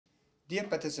Dear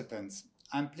participants,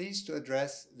 I'm pleased to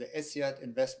address the ESIAD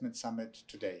Investment Summit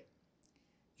today.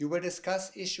 You will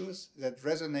discuss issues that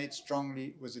resonate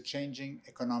strongly with the changing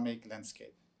economic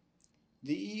landscape.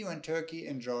 The EU and Turkey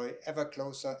enjoy ever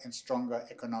closer and stronger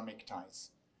economic ties.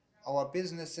 Our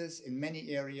businesses in many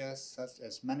areas such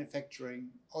as manufacturing,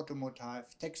 automotive,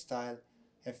 textile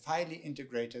have highly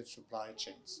integrated supply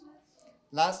chains.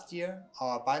 Last year,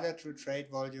 our bilateral trade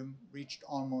volume reached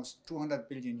almost 200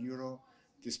 billion euro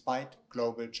despite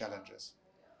global challenges.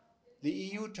 The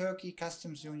EU-Turkey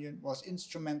customs union was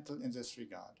instrumental in this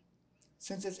regard.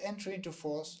 Since its entry into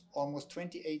force almost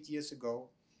 28 years ago,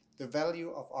 the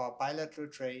value of our bilateral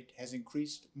trade has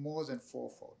increased more than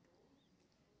fourfold.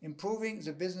 Improving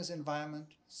the business environment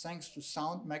thanks to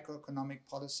sound macroeconomic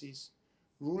policies,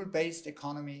 rule-based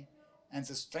economy, and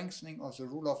the strengthening of the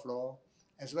rule of law,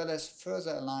 as well as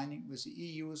further aligning with the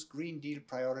EU's Green Deal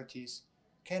priorities,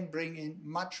 can bring in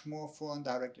much more foreign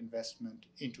direct investment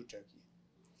into Turkey.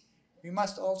 We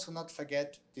must also not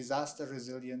forget disaster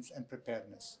resilience and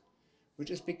preparedness,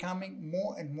 which is becoming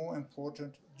more and more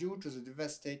important due to the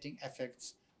devastating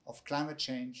effects of climate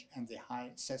change and the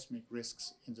high seismic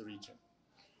risks in the region.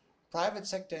 Private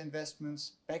sector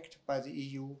investments backed by the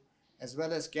EU, as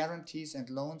well as guarantees and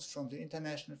loans from the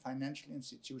international financial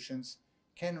institutions,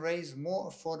 can raise more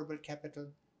affordable capital,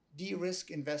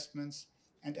 de-risk investments,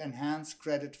 and enhance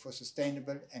credit for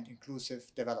sustainable and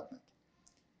inclusive development.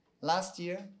 Last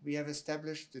year, we have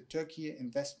established the Turkey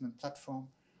Investment Platform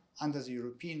under the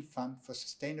European Fund for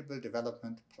Sustainable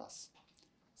Development Plus.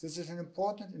 This is an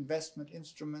important investment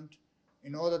instrument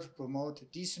in order to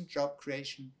promote decent job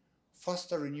creation,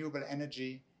 foster renewable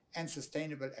energy and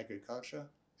sustainable agriculture,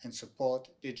 and support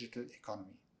digital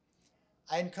economy.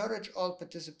 I encourage all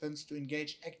participants to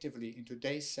engage actively in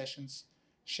today's sessions,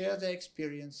 share their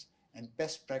experience and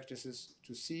best practices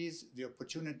to seize the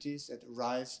opportunities that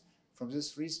arise from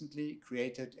this recently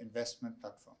created investment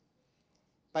platform.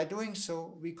 By doing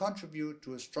so, we contribute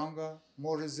to a stronger,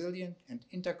 more resilient and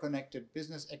interconnected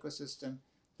business ecosystem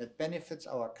that benefits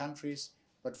our countries,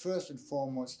 but first and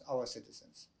foremost our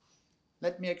citizens.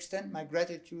 Let me extend my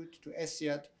gratitude to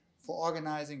ESIAD for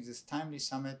organizing this timely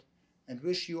summit and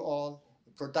wish you all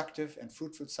a productive and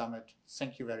fruitful summit.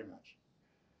 Thank you very much.